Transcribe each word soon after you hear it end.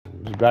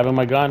Grabbing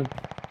my gun.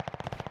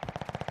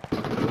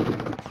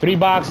 3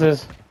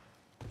 boxes.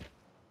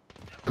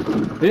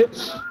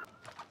 Bitch.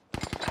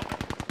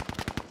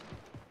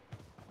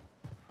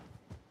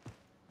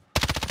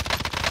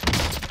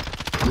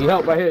 Need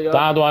help right here, yo.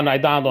 Downed one. I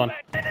downed one.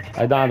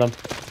 I downed him.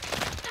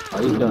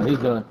 Oh, he's done. He's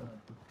done.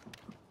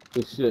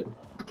 Good shit.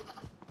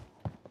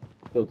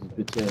 Killed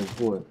this bitch ass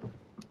boy.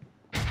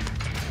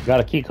 Got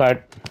a key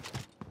card.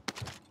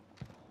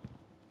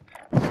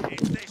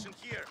 Station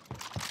here.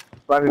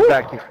 Buy me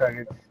back, you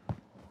faggots.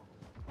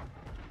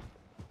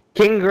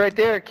 King's right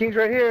there. King's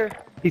right here.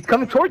 He's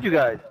coming toward you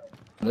guys.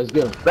 Let's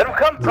go. Let him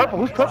come. Purple.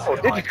 Who's purple?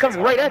 Dude, he's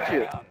coming right at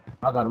you.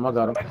 I got him. I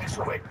got him.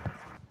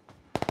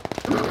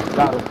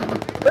 Got him.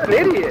 What an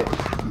idiot.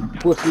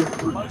 Pussy.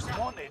 Most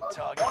wanted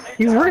target.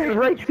 He ran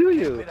right to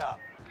you.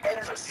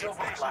 Station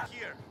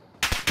here.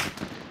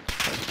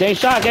 Getting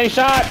shot. Getting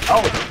shot.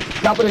 Oh,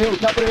 top of the hill.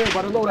 Top of the hill.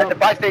 By the At the loadout.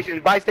 buy station.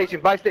 Buy station.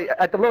 Buy station.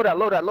 At the loadout.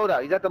 Loadout.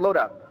 Loadout. He's at the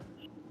loadout.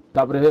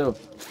 Top of the hill.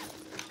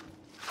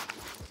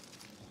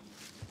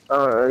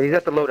 He's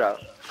at the loadout.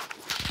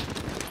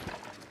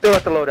 Still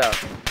at the loadout.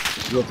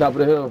 Go top of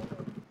the hill.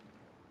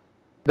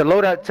 The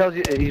loadout tells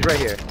you he's right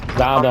here.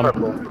 Downed him.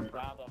 Purple.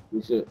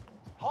 Good shit.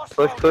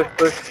 Push, push,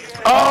 push.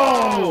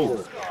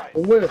 Oh!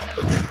 Where?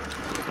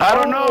 I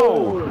don't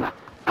know.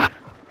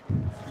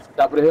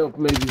 Top of the hill,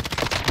 maybe.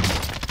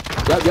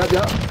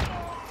 Yup.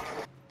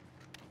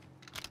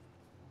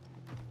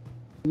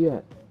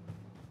 Yeah.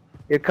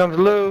 Here comes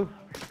Lou.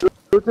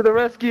 Lou to the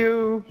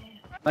rescue.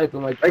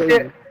 Sniping like Right crazy.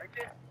 there.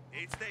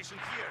 Aid station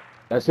here.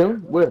 That's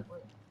him? Where?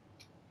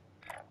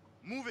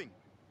 Moving.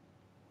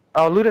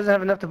 Oh, Lou doesn't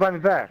have enough to buy me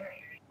back.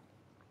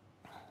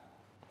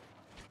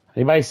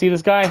 Anybody see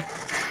this guy?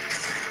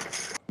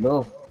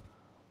 No.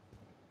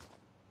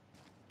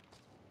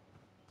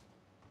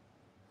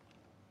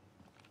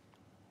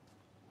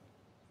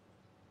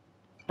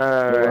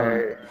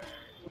 Alright.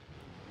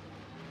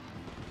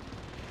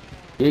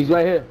 Yeah, he's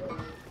right here.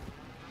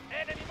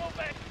 Enemy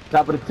movement.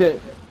 Top of the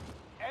tent.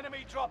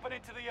 Enemy dropping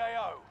into the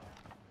AO.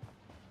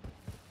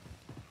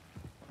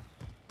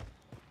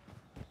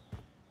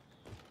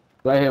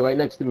 Right here, right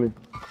next to me.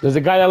 There's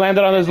a guy that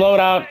landed on his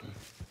loadout.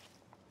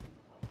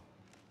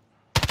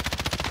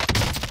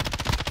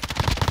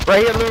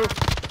 Right here, Lou.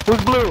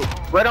 Who's blue?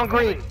 Red on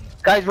green.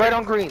 Guys, red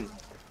on green.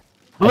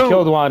 Blue. I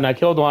killed one. I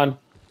killed one.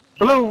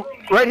 Blue,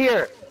 right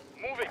here.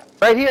 Moving.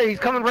 Right here. He's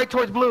coming right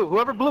towards blue.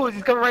 Whoever blue is,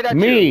 he's coming right at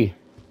you. Me.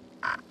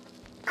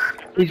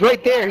 He's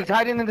right there. He's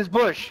hiding in this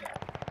bush.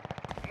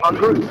 On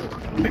green.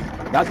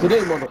 Not today,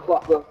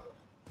 motherfucker.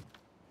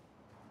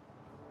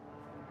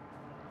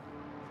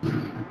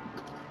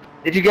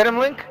 Did you get him,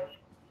 Link?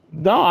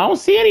 No, I don't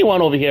see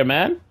anyone over here,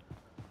 man.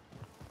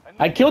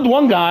 I killed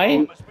one guy.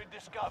 Must be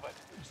discovered.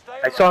 Stay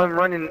I saw him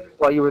running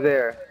while you were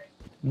there.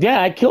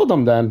 Yeah, I killed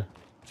him then.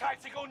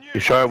 Tactical news.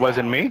 You sure it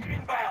wasn't me?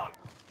 Inbound.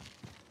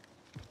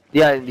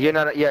 Yeah, you're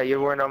not. Yeah,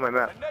 you weren't on my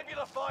map.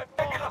 Nebula 5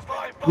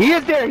 bomb. He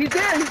is there. He's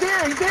there. He's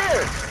there. He's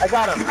there. I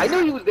got him. I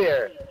knew he was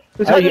there. He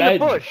was Oh, hiding yeah, in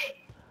the bush.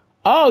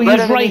 Oh, he's Right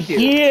right underneath you.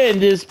 here in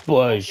this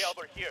bush.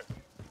 Caliber here.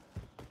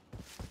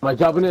 Am I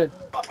dropping in?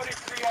 Dropping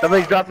into the AO.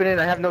 Somebody's dropping in.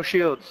 I have no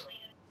shields.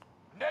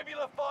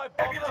 Nebula 5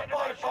 bomb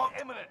detonation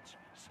imminent.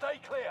 Stay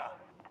clear.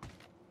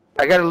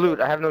 I gotta loot.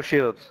 I have no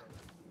shields.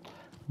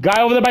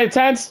 Guy over there by the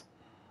tents.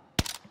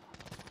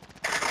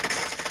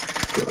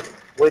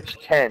 Which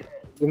tent?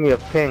 Give me a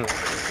ping.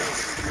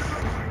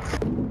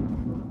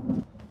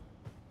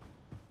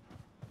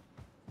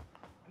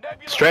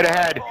 Nebula Straight 5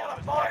 ahead.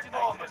 bomb lighting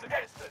off in the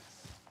distance.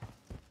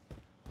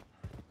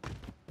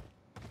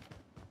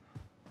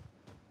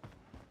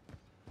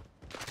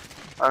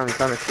 I haven't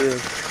found a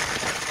shield.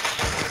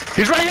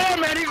 He's right here,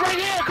 man. He's right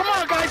here. Come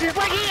on, guys. He's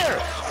right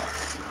here.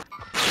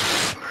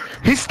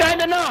 He's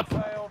standing up.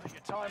 Failed.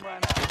 Your time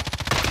ran out.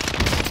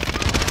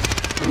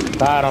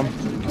 Got him.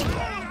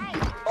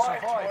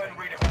 Surviving.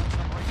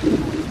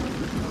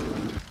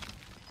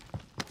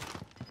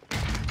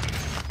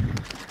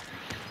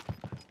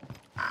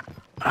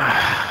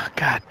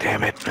 God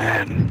damn it,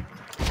 man.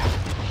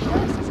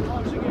 Gas is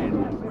closing in.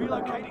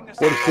 Relocating the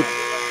 46.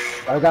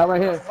 I got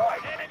right here.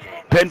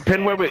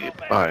 Pin where we...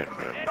 Alright.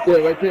 Yeah,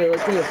 right there.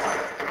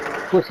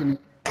 Pushing.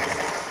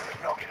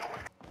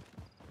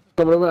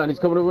 Coming around. He's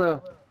coming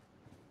around.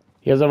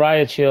 He has a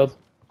riot shield.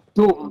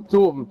 Two of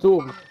them.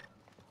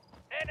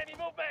 enemy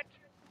movement.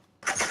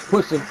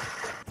 Pushing.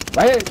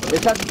 Right here.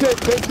 Inside the tent.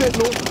 Tent,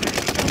 Lou.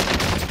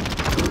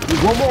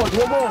 There's one more.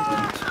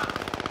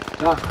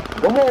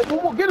 One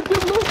more. Get him,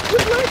 Lou.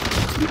 Get him.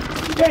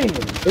 Damn.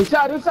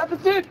 Inside the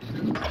tent.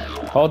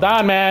 Hold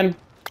on, man.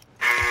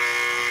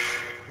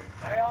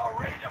 They are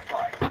ready to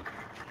fight.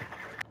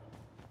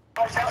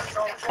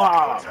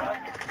 Ah.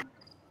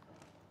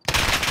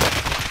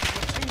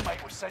 Your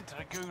teammate was sent to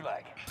the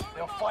gulag.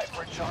 They'll fight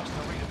for a chance to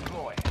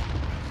redeploy.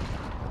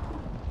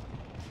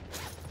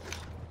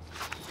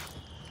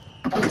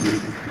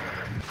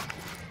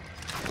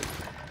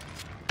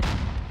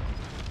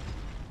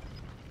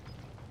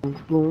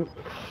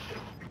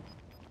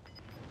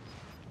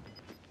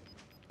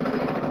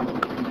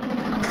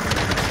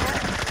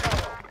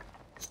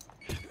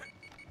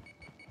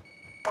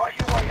 Fight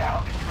your way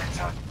out and you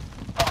return.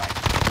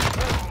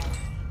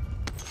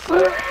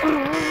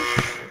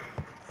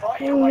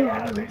 Fight your way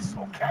out of this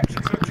or capture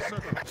the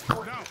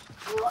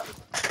objective.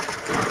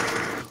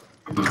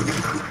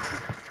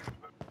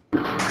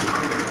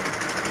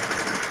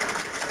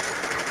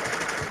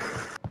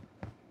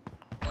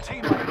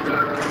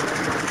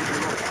 Teammate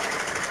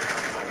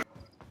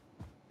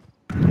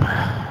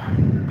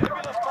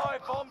Nebula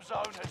 5 bomb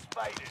zone has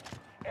faded.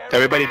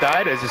 Everybody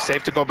died? Is it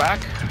safe to go back?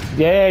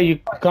 Yeah, you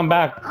come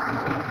back.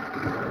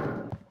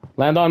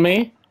 Land on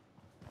me.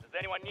 Does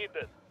anyone need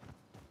this?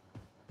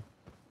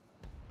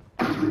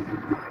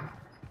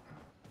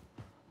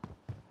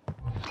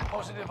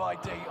 Positive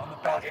ID on the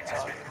bounty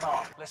target.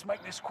 Let's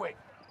make this quick.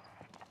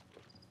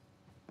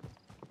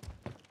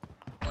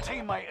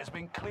 Teammate has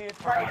been cleared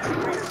for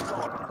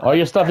the All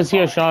your stuff is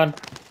here, Sean.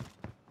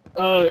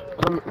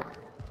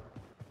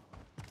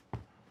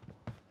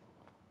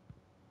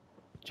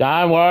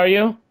 John, where are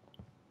you?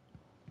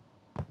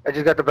 I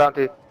just got the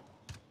bounty.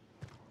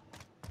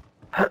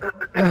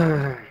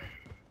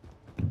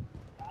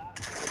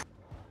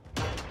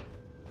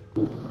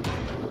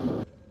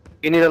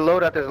 You need a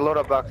loadout. There's a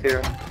loadout box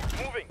here.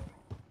 moving.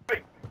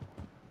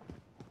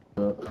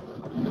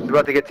 You're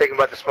about to get taken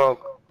by the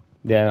smoke.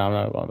 Yeah, no, I'm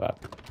not going back.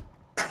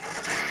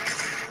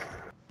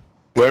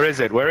 Where is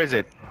it? Where is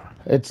it?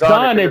 It's Done,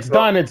 done. it's in It's the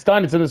done. It's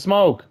done. It's in the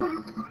smoke.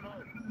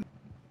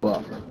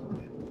 Fuck.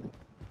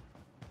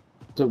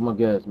 Took my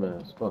gas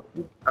mask. Fuck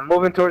you. I'm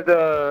moving towards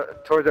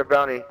our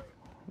bounty.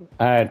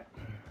 All right.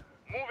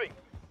 Moving.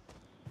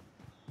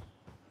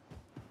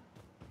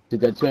 To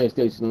that train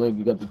station, Link.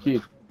 You got the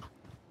key.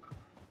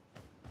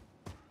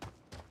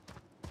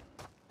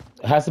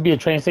 It has to be a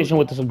train station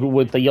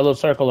with the yellow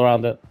circle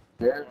around it.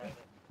 Yeah.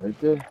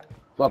 Right there.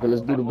 Fuck it.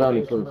 Let's do the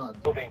bounty first.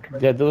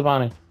 Yeah, do the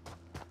bounty.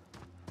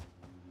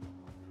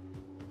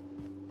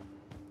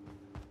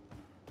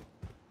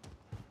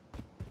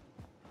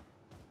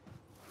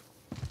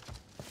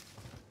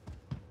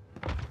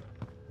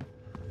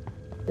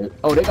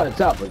 Oh, they got a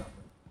chopper.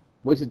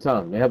 Waste your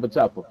time. They have a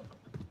chopper.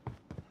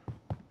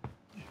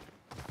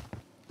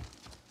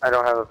 I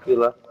don't have a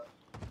Pila.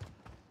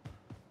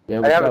 They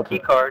I have a chopper. key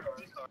card.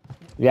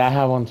 Yeah, I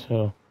have one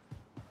too.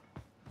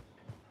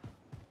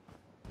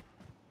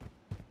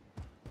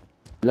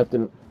 Left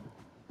in.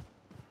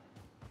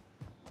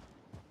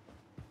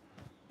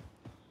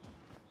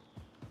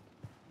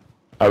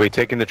 Are we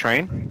taking the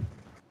train?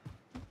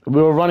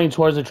 We were running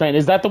towards the train.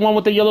 Is that the one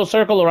with the yellow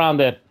circle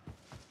around it?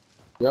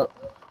 Yep.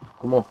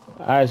 Come on.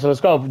 All right, so let's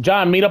go.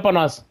 John, meet up on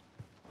us.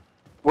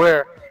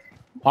 Where?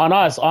 On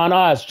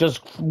us.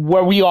 Just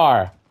where we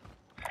are.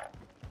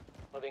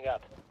 Moving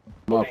up.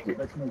 Mark.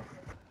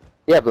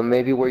 Yeah, but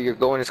maybe where you're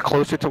going is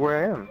closer to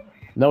where I am.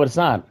 No, it's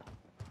not.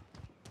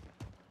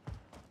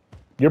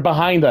 You're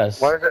behind us.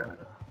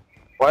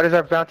 Why does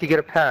our bounty get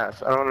a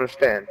pass? I don't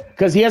understand.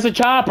 Because he has a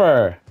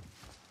chopper.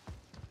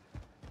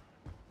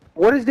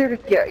 What is there to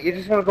get? You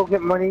just want to go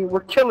get money? We're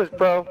killers,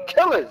 bro.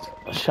 Killers!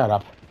 Shut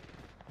up.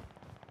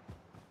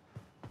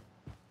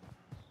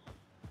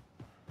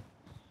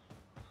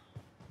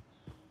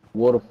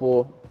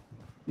 Waterfall.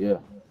 Yeah.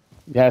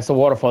 Yeah, it's a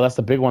waterfall. That's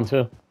the big one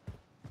too.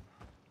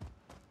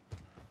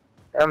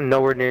 I'm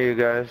nowhere near you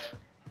guys.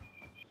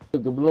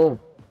 Took the balloon.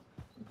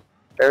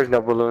 There's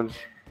no balloons.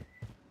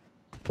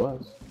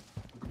 Was.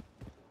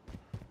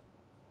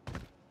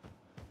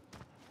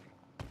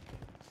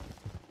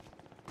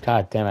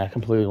 God damn it! I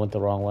completely went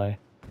the wrong way.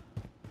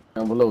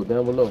 Down below.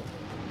 Down below.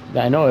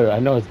 Yeah, I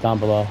know it's down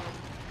below.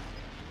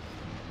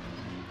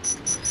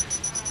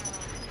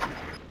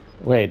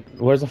 Wait,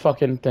 where's the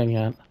fucking thing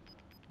at?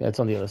 Yeah, it's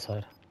on the other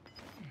side.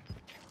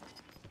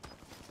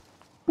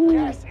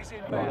 Gas is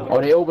inbound.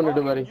 Oh, they opened it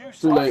already.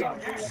 Too late.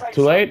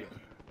 Too late?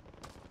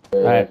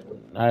 Alright,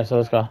 so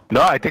let's go.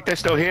 No, I think they're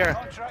still here.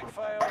 Contract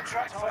failed.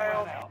 Contract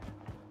failed.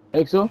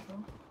 Think so?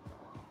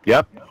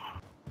 Yep.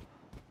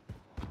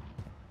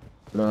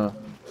 Nah.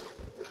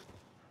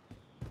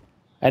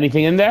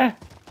 Anything in there?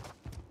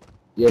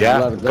 There's a Yeah,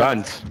 lot of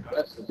guns.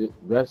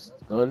 Vests,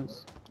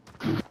 guns.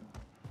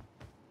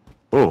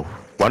 Ooh,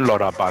 one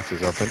loadout box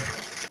is open.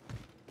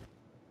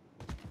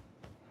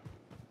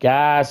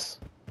 Gas.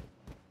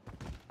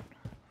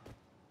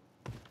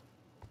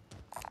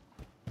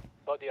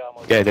 Body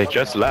armor. Yeah, they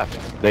just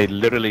left. They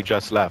literally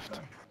just left.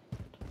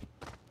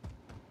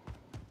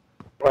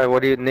 Why,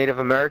 what are you, Native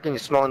American? You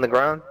smell on the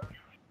ground?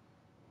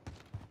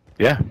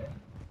 Yeah.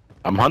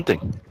 I'm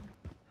hunting.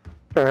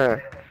 Uh-huh.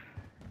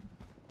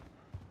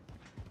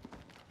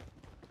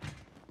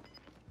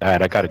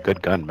 Alright, I got a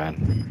good gun,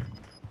 man.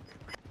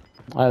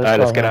 Alright,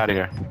 Let's get out of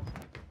here.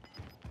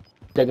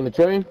 Taking the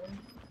train?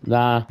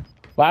 Nah.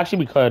 Well, actually,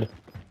 we could.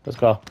 Let's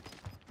go.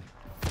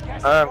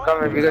 I'm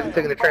coming. If you guys are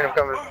taking the train, I'm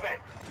coming.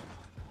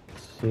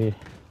 Let's see.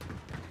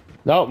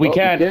 No, we Oh,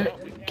 can't.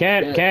 we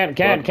Can't.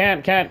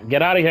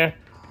 Get out of here.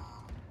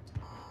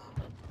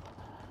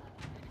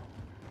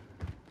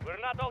 We're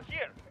not all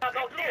here.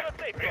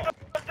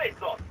 Safe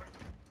zone.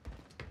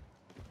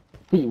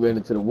 He ran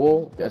into the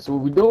wall. That's what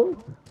we doing?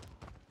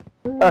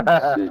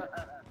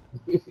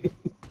 Shit.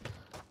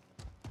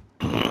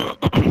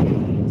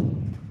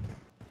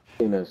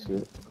 Seen that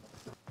shit.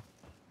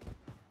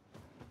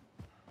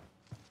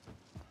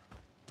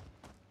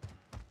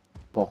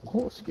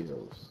 Parkour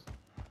skills.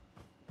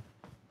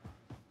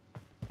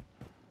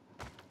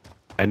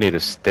 I need a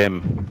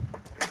stem.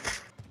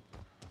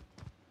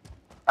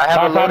 I have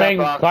Car a loadout coming,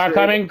 box. car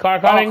coming, car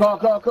coming. Car.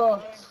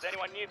 Does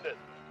anyone need this?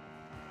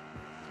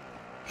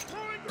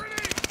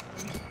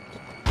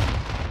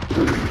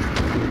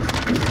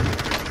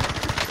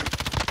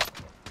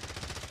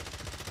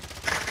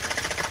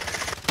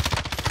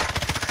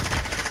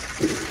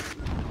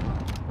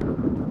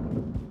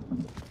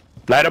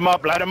 Light him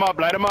up, light him up,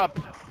 light him up.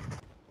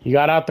 You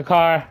got out the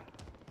car.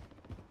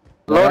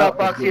 Loadout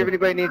box here if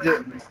anybody needs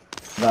it.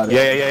 Got it.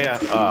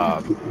 Yeah.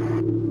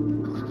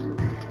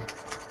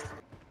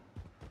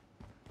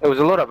 It was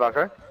a loadout box,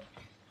 right?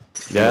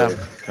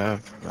 Yeah.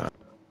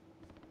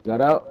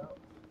 Got out.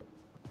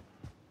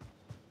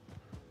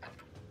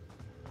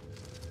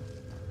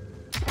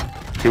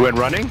 He went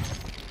running?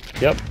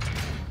 Yep.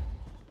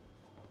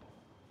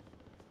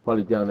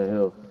 Probably down the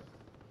hill.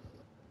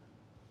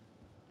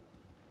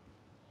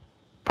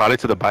 Probably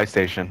to the buy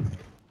station.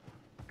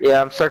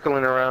 Yeah, I'm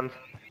circling around.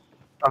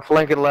 I'm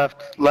flanking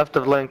left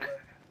of Link.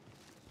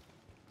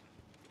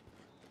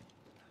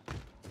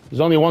 There's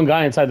only one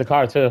guy inside the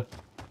car, too.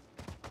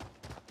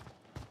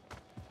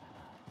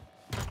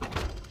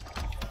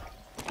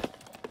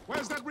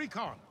 Where's that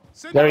recon?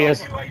 Send There it he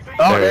is. over.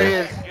 Oh, There there he he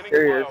is.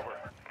 There he is.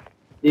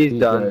 He's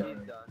done.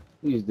 Dead.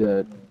 He's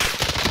dead.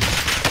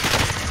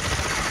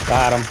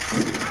 Got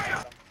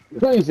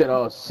him. He said,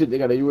 "Oh shit, they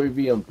got a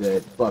UAV. I'm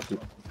dead. Fuck it."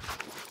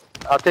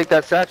 I'll take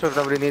that satchel if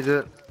nobody needs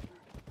it.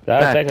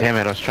 God, God damn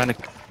it, I was trying to...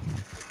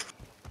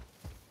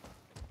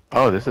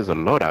 Oh, this is a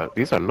loadout.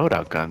 These are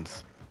loadout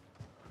guns.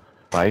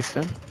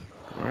 Bison?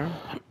 Where?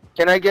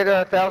 Can I get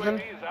 1,000?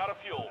 Is out of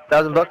fuel.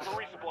 $1,000 bucks?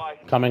 For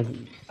resupply.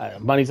 Coming.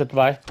 Money's at the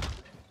buy.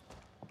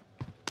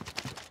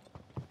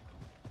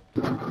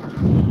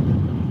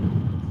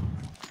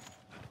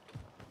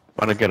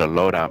 Wanna get a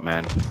loadout,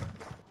 man.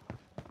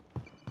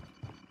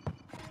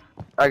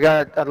 I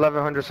got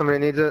 1,100. Somebody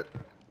needs it.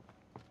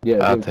 Yeah,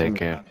 I'll give take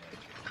him- it.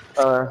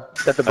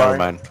 At the Never bar.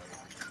 mind.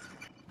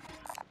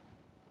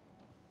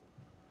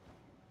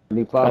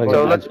 Need 500.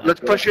 So let's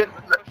push it.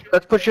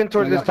 Let's push in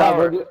towards You this got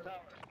tower. 500?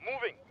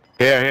 Moving.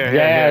 Here.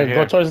 Yeah,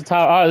 go towards the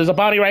tower. Oh, there's a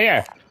body right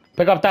here.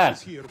 Pick up that.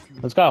 Here if you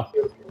Let's go.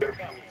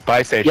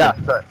 Buy station. Yeah,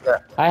 sorry, yeah.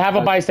 I have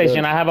a buy That's station.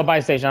 good. I have a buy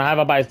station. I have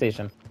a buy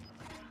station.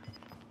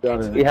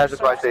 Got it. He has a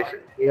buy station.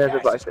 He has a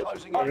buy Gas is station.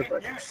 closing in.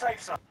 New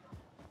safe zone.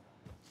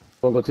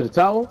 Wanna go to the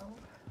tower?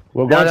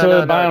 We're going to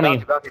the bounty.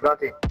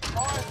 Bounty.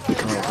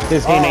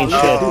 This game ain't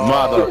shit.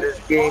 Mother. This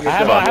game is I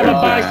have a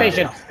buy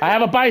station. I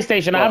have a buy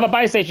station. I have a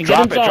buy station. Get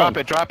in Drop it, zone. drop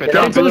it, drop it,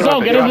 Get into the drop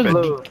zone. it, Get drop into it.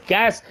 Blue. the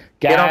gas.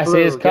 Get on Gas blue,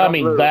 is get on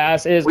coming. blue.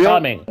 Gas is We all-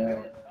 coming.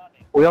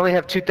 We only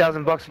have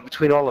 2,000 bucks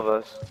between all of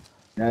us.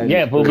 That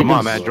Yeah, is but we Come can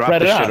on, man. Drop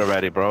spread this it shit out.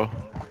 already, bro.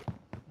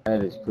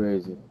 That is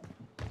crazy.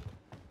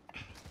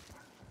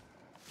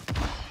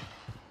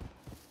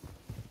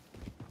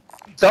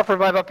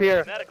 Self-revive up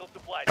here. Medical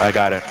supplies. I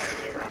got it.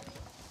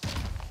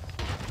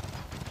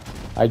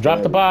 I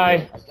dropped the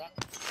buy.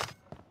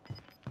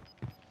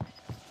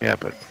 Yeah,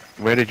 but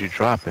where did you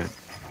drop it?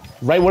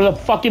 Right where the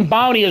fucking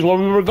bounty is, where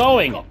we were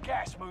going. Got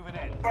gas moving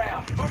in.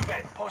 Ground. Move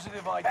it.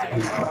 Positive ID.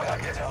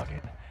 About your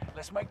target.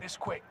 Let's make this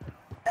quick.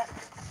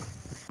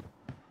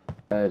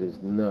 That is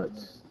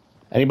nuts.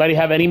 Anybody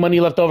have any money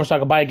left over so I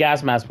can buy a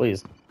gas mask,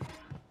 please?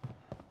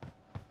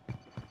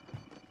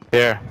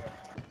 Here.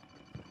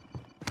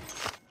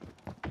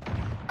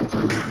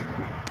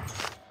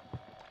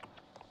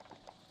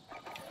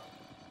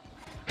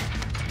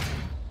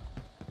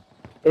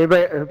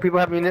 Anybody? People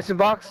have munition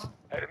box?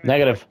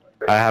 Negative.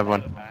 I have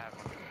one.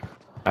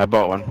 I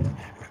bought one.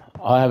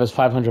 All I have is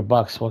 500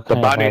 bucks. What The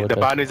can I buy bounty, with the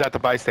this? bounty's at the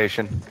buy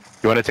station.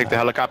 You want to take the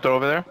helicopter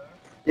over there?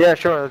 Yeah,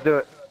 sure. Let's do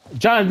it.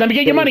 John, let me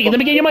get your money. Let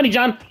me get your money,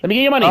 John. Let me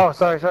get your money. Oh,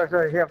 sorry.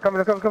 Here, I'm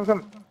coming.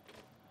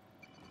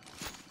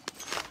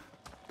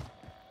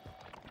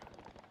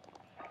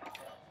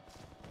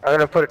 I'm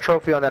gonna put a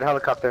trophy on that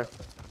helicopter.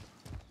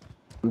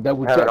 I'm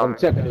double Have it check. on I'm me.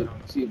 checking it.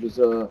 See if it's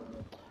booby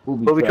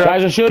Booby trap. trap.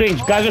 Guys are shooting.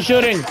 Guys are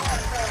shooting.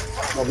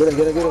 Oh, get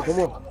it. Come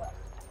on.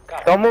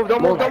 Don't move.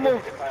 Come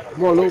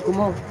on, Lou. Come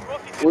on.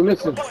 We're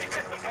missing.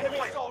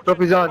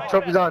 Trophy's on.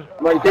 Somebody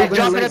He's pop in,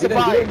 jumping Lane. at the Get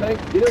in, buy.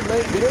 Get in,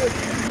 Lane.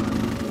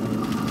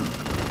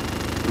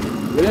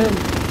 Get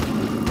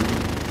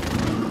in.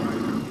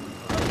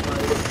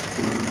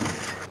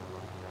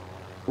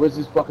 Where's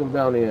this fucking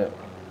bounty at?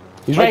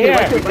 He's right here.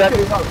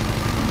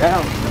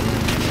 Down.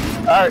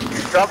 Alright,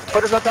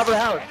 put us on top of the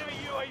house.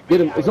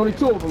 Get him. It's only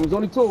two of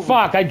them.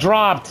 Fuck, I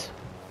dropped.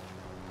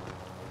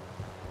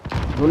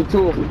 Only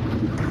two of them.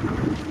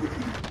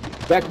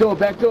 Back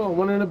door.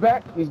 One in the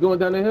back. He's going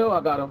down the hill.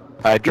 I got him.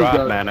 I He's dropped,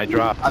 done. man. I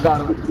dropped. I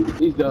got him.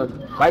 He's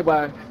done.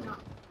 Bye.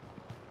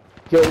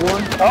 Kill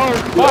one. Oh,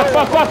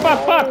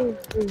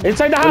 Fuck.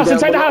 Inside the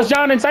house,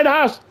 John. Inside the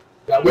house.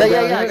 Got one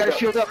down yeah. I here. gotta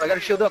shield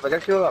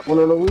up. One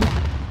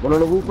on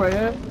the roof right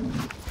here.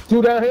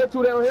 Two down here.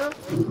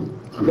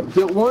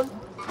 Killed one.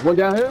 One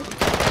down here.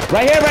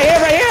 Right here, right here,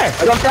 right here.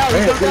 He jumped out,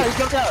 he jumped out, he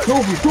jumped out.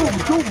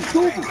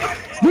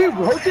 Move,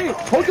 whole team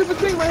for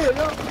team right here,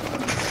 yo.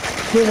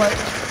 Team right.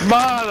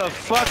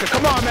 Motherfucker.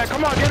 Come on, man.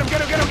 Come on. Get him,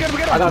 get him, get him, get him,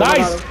 get him.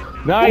 Nice.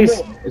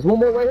 Nice. There's one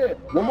more right here.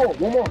 One more.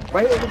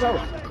 Right here in this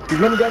house. He's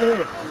running down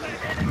here.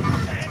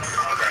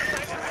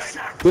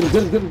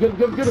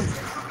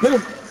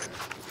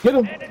 Get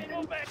him.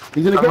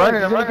 He's in the gas.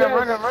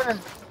 I'm running.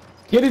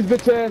 Get his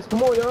bitch ass.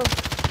 Come on, y'all.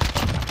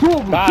 Two of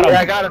them. Got him. Yeah,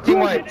 I got him, team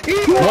white.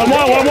 One more.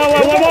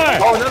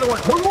 Oh, another one.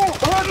 One more.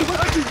 Behind you.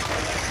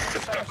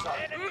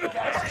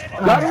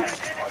 Got him?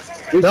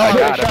 No, I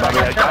got him. I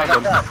got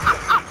him.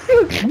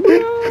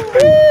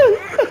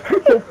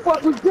 What the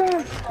fuck was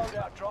that?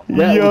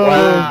 Yo.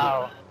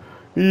 Wow.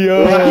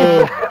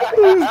 Yo.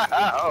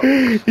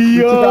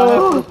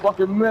 Yo.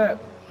 Fucking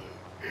map.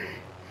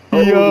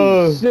 Yo.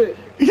 Holy shit.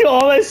 Yo,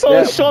 all I saw That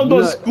was Sean go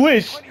nuts.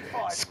 squish.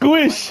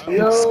 Squish.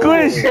 Yo.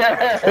 Squish.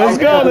 Let's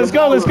go.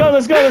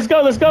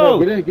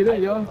 Get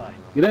in, y'all.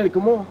 Get in,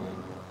 come on.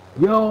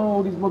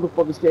 Yo, these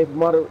motherfuckers came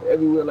from out of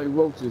everywhere like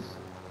roaches.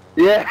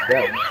 Yeah.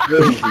 That was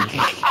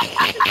crazy.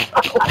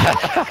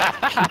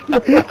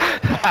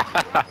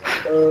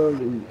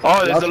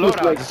 Oh, there's a I pushed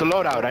loadout. like- There's a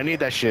loadout. I need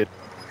that shit.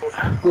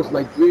 Pushed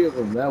like 3 of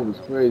them. That was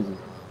crazy.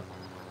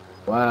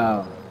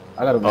 Wow.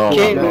 I gotta Oh,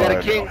 King, my we got a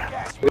Lord. king.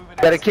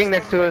 Got a king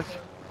next to us.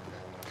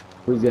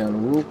 Who's that on the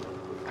roof?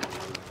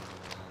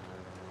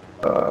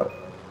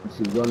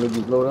 She was gonna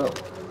just load up.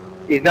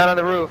 He's not on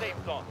the roof.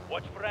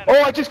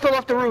 Oh, I just fell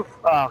off the roof.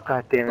 Oh,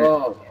 god damn it.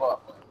 Oh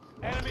fuck.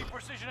 Enemy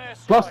precision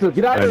airstrike. Buster,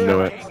 get out I of knew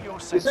here. it. Keep your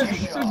Decision.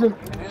 sensors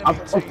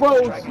sharp. I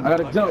froze. I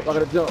gotta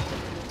jump.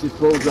 Just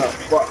froze up.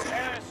 Fuck.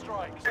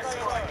 Airstrike.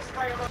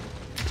 Stay alert.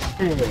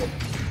 Damn.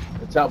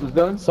 The chopper's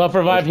done.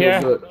 Self-revive That's here.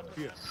 still good.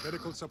 Here,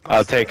 medical supplies.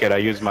 I'll take it. I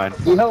use mine.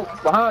 Need help.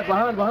 Behind.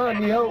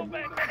 Need help.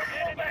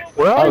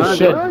 Where are Oh you? Where are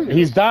shit. you?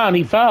 He's down.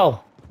 He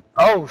fell.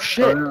 Oh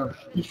shit.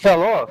 He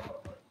fell off.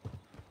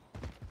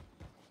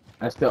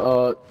 That's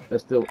the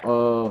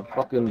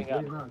fucking.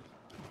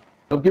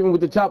 Come get me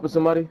with the chopper,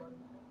 somebody.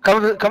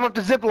 Come up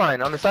the zip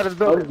line on the side of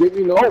the Come building. get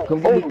me, no.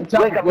 Come get me with the Wait,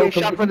 chopper, I'm bro. being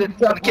Come shot get for me the with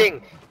the chopper.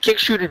 king. King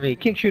shooting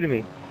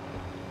me.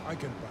 I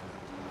can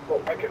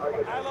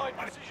Allied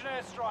precision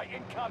airstrike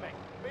incoming.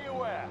 Be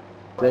aware.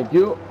 Thank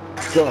you.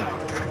 Go.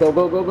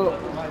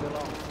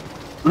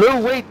 Lou,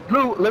 wait,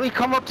 Lou, let me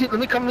come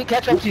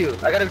catch up to you.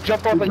 I gotta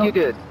jump off like you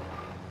did.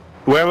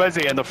 Where was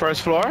he? On the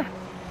first floor?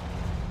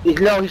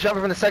 No, he's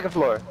jumping from the second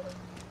floor.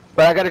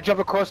 But I gotta jump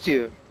across to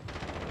you.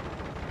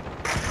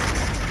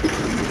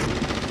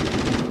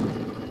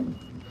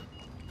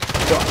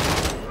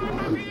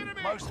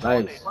 Most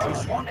Nice.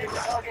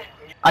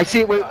 I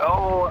see, wait,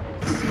 oh.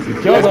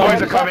 Killed Boys are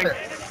him. coming.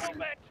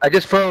 I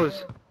just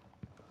froze.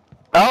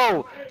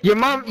 Oh, your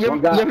mom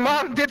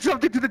guy. did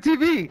something to the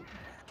TV.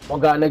 One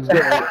guy next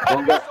door.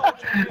 One guy.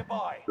 soldier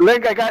nearby.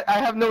 Link, I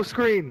have no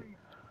screen.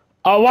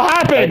 Oh, what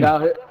Got a happened? guy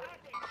out here.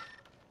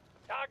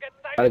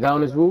 Got a guy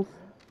on this roof.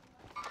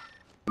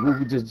 The roof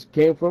we just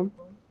came from.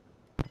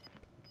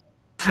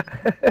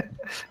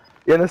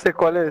 Yo no sé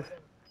cuál es.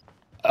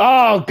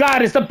 Oh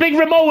god, it's the big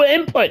remote with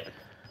input.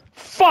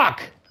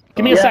 Fuck.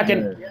 Give me a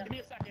second.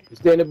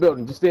 Just stay in the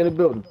building.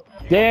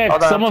 There,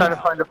 Hold on, someone. I'm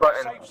trying to find the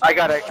button. I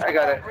got it.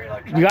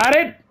 You got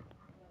it?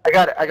 I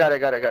got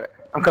it.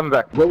 I'm coming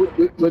back. But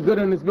we're good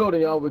in this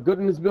building, y'all. We're good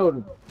in this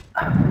building.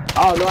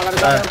 Oh no, I got a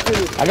guy down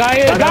too. I got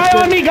it. Guy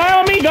on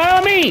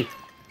me.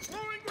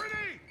 throwing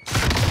grenade.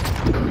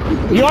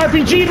 He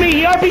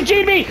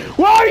RPG'd me.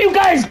 Where are you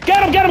guys?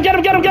 Get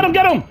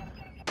him.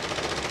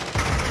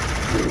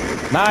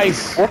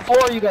 Nice. What floor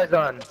are you guys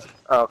on?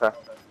 Oh, okay.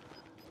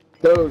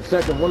 Third,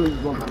 second, one of these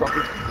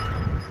motherfuckers.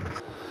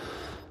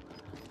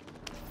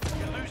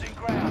 You're losing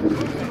ground.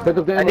 Move it. Pick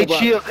up the I ammo need box.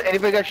 shields.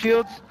 Anybody got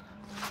shields?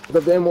 Pick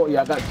up the ammo.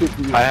 Yeah, I got 2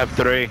 for you. I have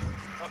 3.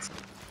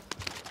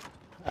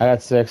 I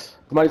got 6.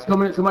 Somebody's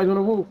coming in. Somebody's on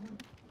the roof.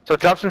 So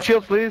drop some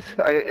shields, please.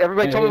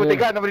 Everybody told me what they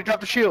got. Nobody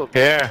dropped a shield.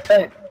 Here.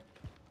 Hey.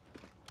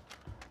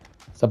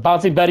 It's a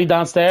bouncy Betty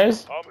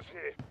downstairs.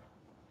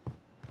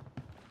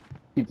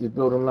 Keep this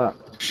building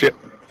locked. Shit.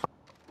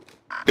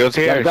 Shield's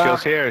here. Down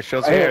Here.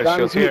 down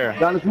this roof.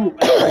 Down this roof.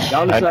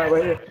 Down the side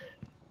right here.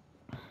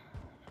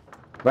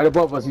 Right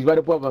above us. He's right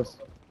above us.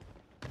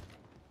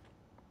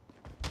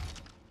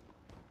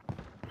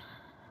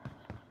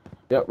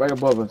 Yep, right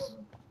above us.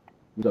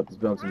 He's up this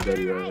bouncing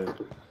Betty right here.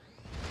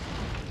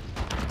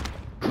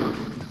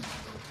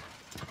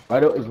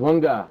 Right up is one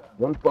guy.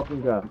 One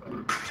fucking guy. 10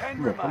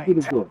 Come on, come through remain.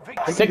 this door.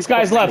 Victory. 6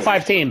 guys left.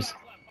 5 teams.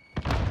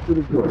 Through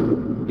this door.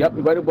 Yep,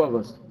 he's right above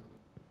us.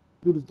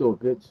 Through this door,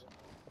 bitch.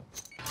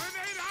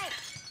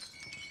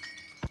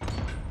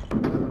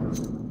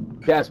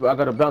 Casper, I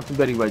got a bouncing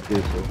Betty right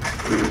there, so.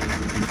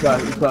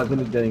 He tries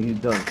anything, he's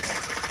done.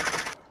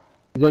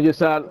 He's on your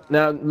side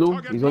now, Lou.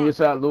 He's on your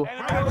side, Lou.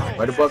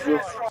 Right above you.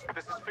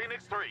 This is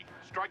Phoenix 3.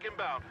 Strike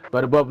inbound.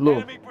 Right above Lou.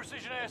 Enemy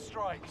precision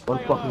airstrike. One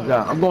Stay fucking alert.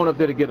 guy. I'm going up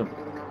there to get him.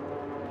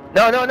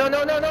 No.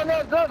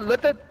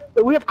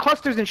 We have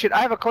clusters and shit.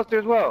 I have a cluster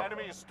as well.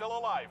 Enemy is still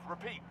alive.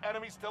 Repeat,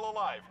 enemy still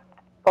alive.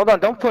 Hold on,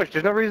 don't push.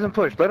 There's no reason to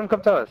push. Let them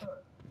come to us.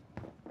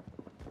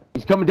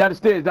 He's coming down the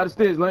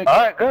stairs, Link.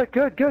 Alright,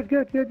 good.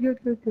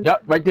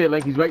 Yup, right there,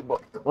 Link. He's right on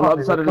the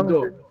other side of the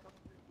door.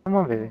 Come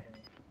on, baby.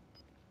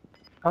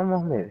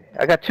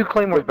 I got 2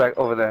 claymores back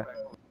over there.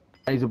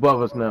 He's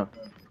above us now.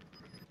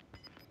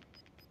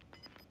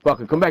 Fuck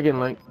it, come back in,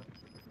 Link.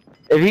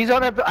 If he's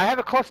on I have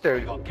a cluster.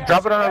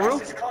 Drop it on the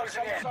roof.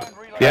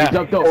 Yeah. He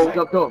jumped off.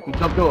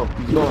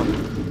 He's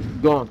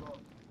gone.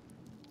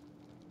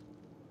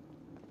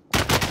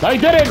 No, he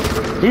didn't.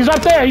 He's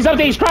up there. He's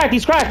cracked.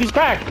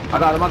 I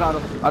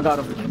got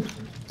him.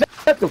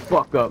 Shut the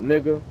fuck up,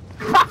 nigga.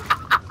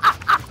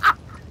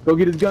 Go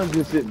get his guns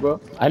and shit, bro.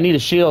 I need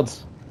his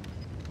shields.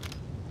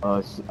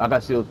 I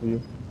got shields for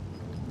you.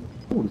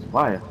 Ooh, it's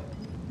fire.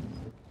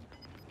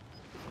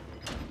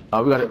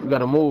 We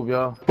gotta move,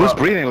 y'all. Who's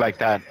breathing like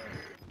that?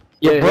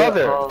 Yeah,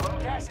 brother.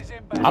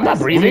 I'm not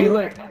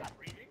breathing.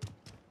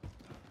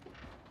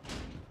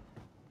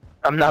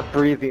 I'm not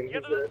breathing.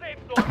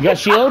 You got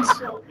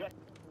shields?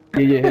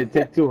 Yeah,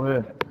 take 2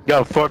 here.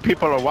 Yo, 4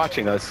 people are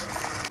watching us.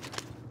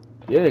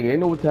 Yeah, they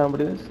know what time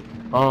it is.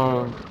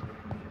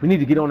 We need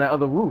to get on that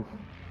other roof.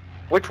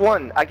 Which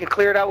one? I can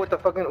clear it out with the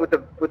fucking with the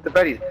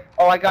betties.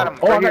 Oh, I got him.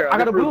 Oh, right here. I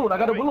got a balloon. I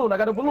got a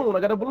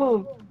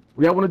balloon.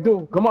 What y'all wanna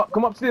do?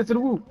 Come upstairs to the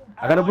roof.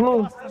 I got a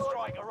balloon.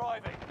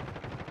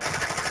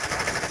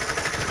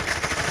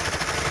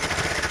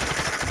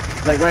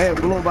 Like right here,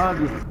 balloon behind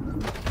you.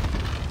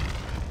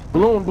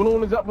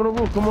 Balloon is up on the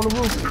roof. Come on the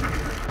roof.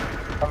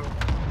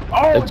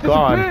 Oh, It's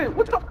gone.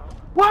 disappeared.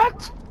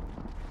 What?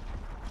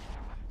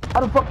 How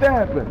the fuck that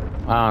happened?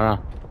 I don't know.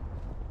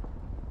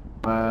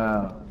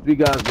 Wow. 3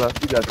 guys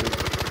left. You got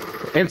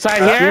this.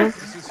 Inside here?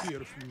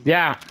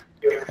 Yeah.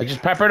 I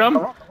just peppered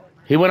him.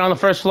 He went on the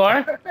first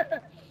floor.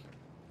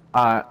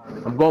 Alright,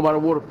 I'm going by the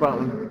water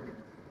fountain.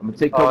 I'm gonna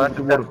take cover with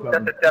the water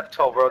fountain. That's a death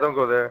toll, bro. Don't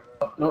go there.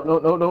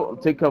 No.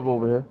 Take cover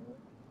over here.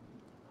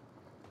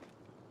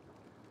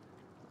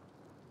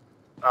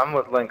 I'm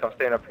with Link. I'm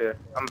staying up here.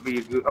 I'm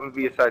gonna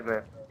be your side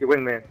man. Your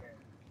wingman.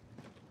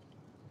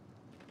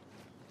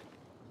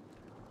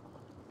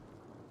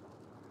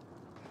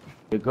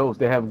 They're ghosts.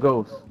 They have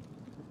ghosts.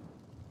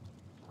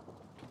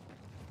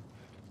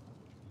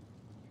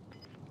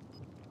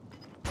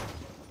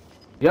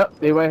 Yep,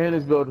 they right here in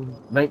this building.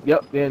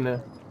 Yep, they're in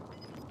there.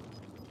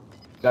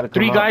 Gotta come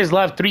 3 out. guys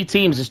left, 3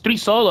 teams. There's 3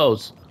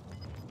 solos.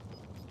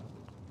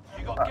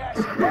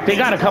 They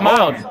gotta come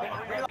out.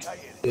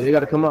 Yeah, they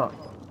gotta come out.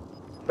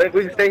 Link,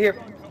 we can stay here.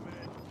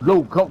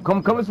 Lou,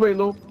 come this way,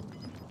 Lou.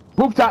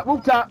 Rooftop.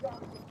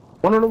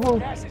 One on the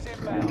roof.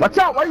 Watch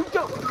out, why you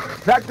jump?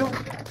 Back to.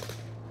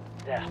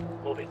 Yeah,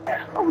 moving.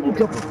 How would you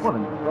jump in front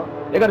of me,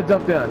 bro? They gotta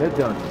jump down. They're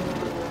done.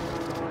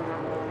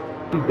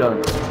 He's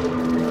done.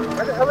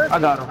 I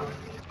got him.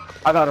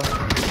 Oh, I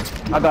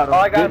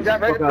got him.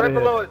 Get Right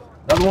below it.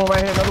 Another one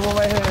right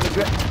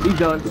here. He's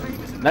done.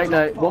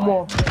 Night. One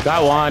more.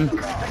 Got one.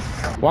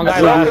 One guy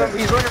Got left. him.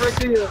 He's running right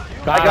to you.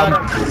 Got I got him.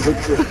 him.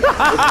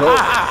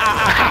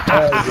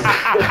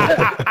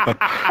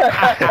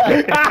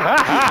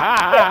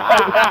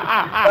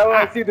 I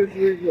want to see this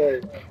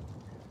replay.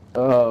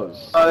 Oh,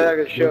 shit. Oh, yeah, I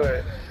can show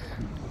it.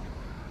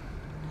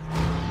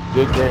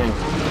 Good game.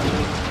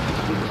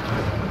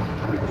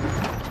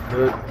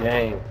 Good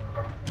game.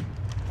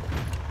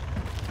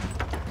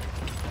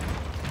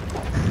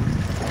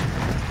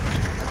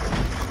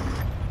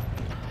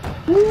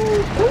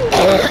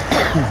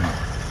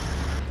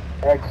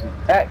 Action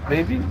pack,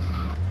 baby.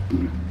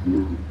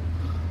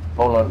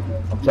 Hold on.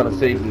 I'm trying to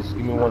save this.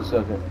 Give me 1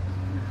 second.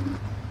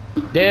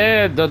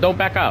 Yeah, don't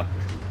back up.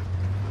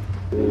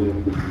 I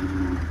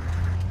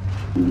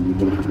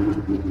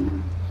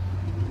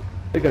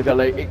think I got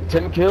like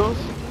 10 kills?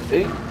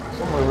 8?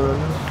 Somewhere around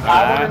there. I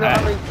want to know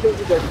how many kills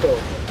you guys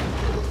killed.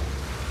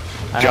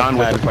 John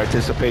with the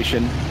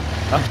participation.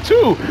 Of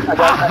 2.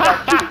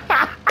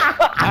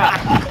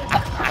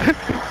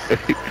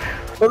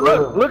 But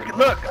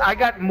look, I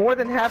got more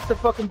than half the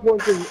fucking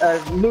points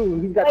as Lou.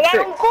 He's got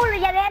 6.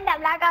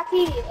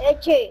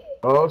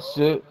 Oh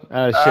shit.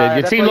 Oh shit,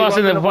 your that's team why you lost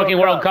in won the the fucking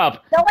World World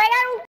Cup.